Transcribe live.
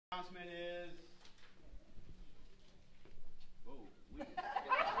announcement is. Whoa, we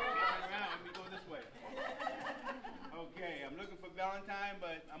around. Let me go this way. Okay, I'm looking for Valentine,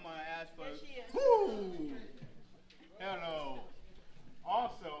 but I'm gonna ask for. There she is. Woo! Hello.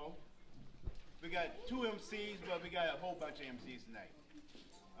 Also, we got 2 MCs, but we got a whole bunch of MCs tonight.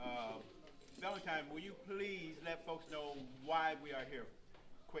 Valentine, will you please let folks know why we are here?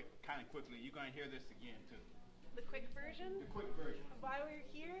 Kind of quickly. You're going to hear this again, too. The quick version? The quick version. Of why we're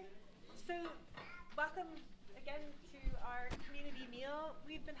here. So, welcome again to our community meal.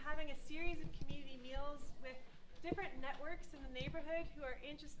 We've been having a series of community meals with different networks in the neighborhood who are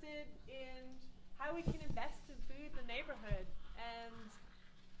interested in how we can invest in food in the neighborhood. And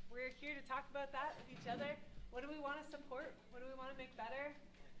we're here to talk about that with each other. What do we want to support? What do we want to make better?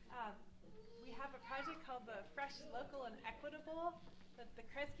 We have a project called the Fresh, Local, and Equitable that the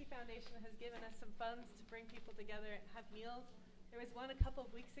Kresge Foundation has given us some funds to bring people together and have meals. There was one a couple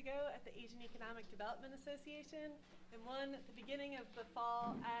of weeks ago at the Asian Economic Development Association and one at the beginning of the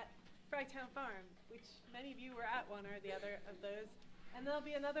fall at Frogtown Farm, which many of you were at one or the other of those. And there'll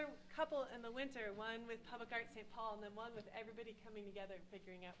be another couple in the winter, one with Public Arts St. Paul and then one with everybody coming together and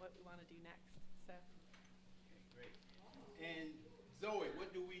figuring out what we want to do next. So. Okay, great. And Zoe,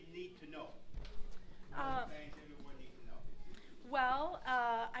 what do we need to know? Things everyone needs to know. Well,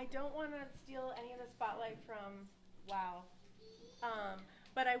 I don't want to steal any of the spotlight from WOW,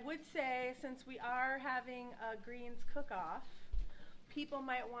 but I would say since we are having a Greens cook-off, people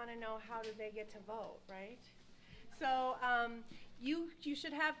might want to know how do they get to vote, right? So you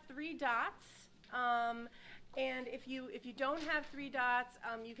should have 3 dots, and if you don't have 3 dots,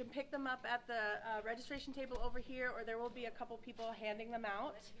 you can pick them up at the registration table over here, or there will be a couple people handing them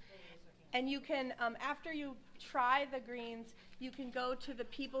out. And you can, after you try the greens, you can go to the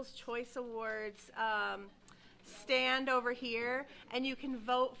People's Choice Awards stand over here, and you can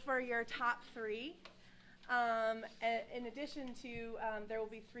vote for your top 3. In addition to, there will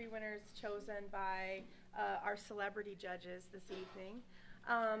be 3 winners chosen by our celebrity judges this evening.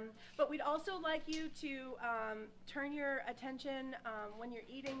 But we'd also like you to turn your attention when you're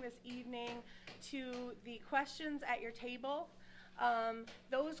eating this evening to the questions at your table.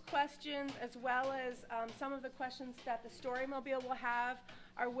 Those questions, as well as some of the questions that the Storymobile will have,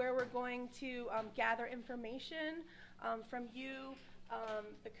 are where we're going to gather information from you,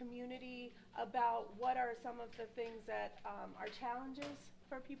 the community, about what are some of the things that are challenges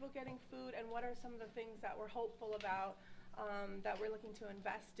for people getting food, and what are some of the things that we're hopeful about, that we're looking to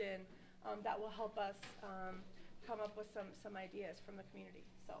invest in, that will help us come up with some ideas from the community.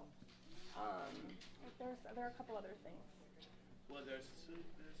 So there are a couple other things. Well, there's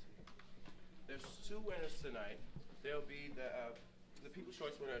 2 winners tonight. There'll be the People's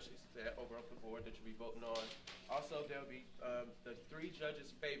Choice winner, she said, over up the board that you'll be voting on. Also, there'll be the 3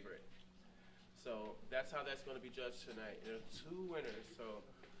 judges' favorite. So that's how that's going to be judged tonight. There are 2 winners. So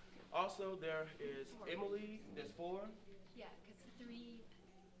also there is Emily. There's 4. Yeah, because 3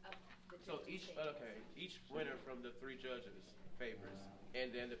 of the judges. So each winner from the 3 judges' favorites,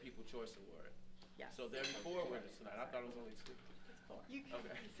 and then the People's Choice Award. Yes. So there'll be 4 winners tonight. I thought it was only 2. You can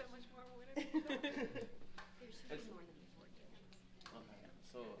Okay. be so much more of a winner than that. There should be more than 4 judges. Okay.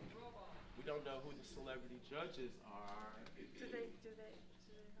 So we don't know who the celebrity judges are. Do they?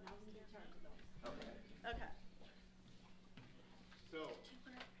 Now we need to turn to those. Okay. Okay.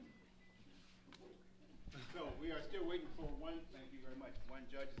 So we are still waiting for one. Thank you very much. One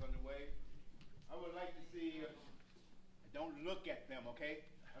judge is on the way. I would like to see. Don't look at them, okay?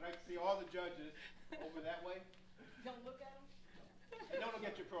 I'd like to see all the judges over that way. Don't look at them. And don't look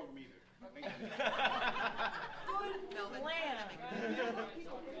at your program either. Good plan.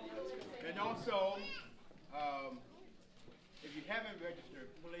 And also, if you haven't registered,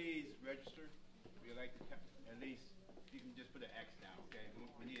 please register. We'd like to at least, you can just put an X down, okay?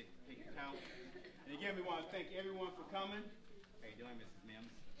 We need to take a count. And again, we want to thank everyone for coming. How you doing, Mrs.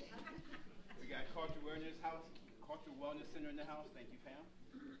 Mims? We got Cultural Wellness Center in the house. Thank you, Pam.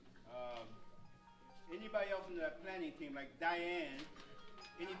 Anybody else in the planning team, like Diane,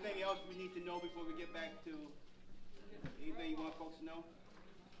 anything else we need to know before we get back to anything you want folks to know?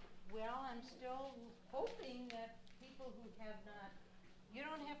 Well, I'm still hoping that people who have not, you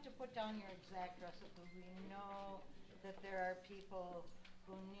don't have to put down your exact recipe. We know that there are people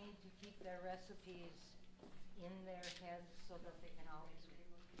who need to keep their recipes in their heads so that they can always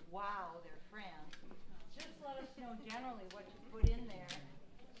wow their friends. Just let us know generally what you put in there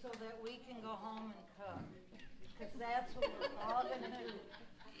so that we can go home and cook. Because that's what we're all going to do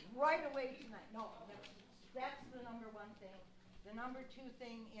right away tonight. No, that's the number 1 thing. The number 2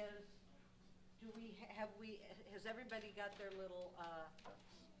 thing is, has everybody got their little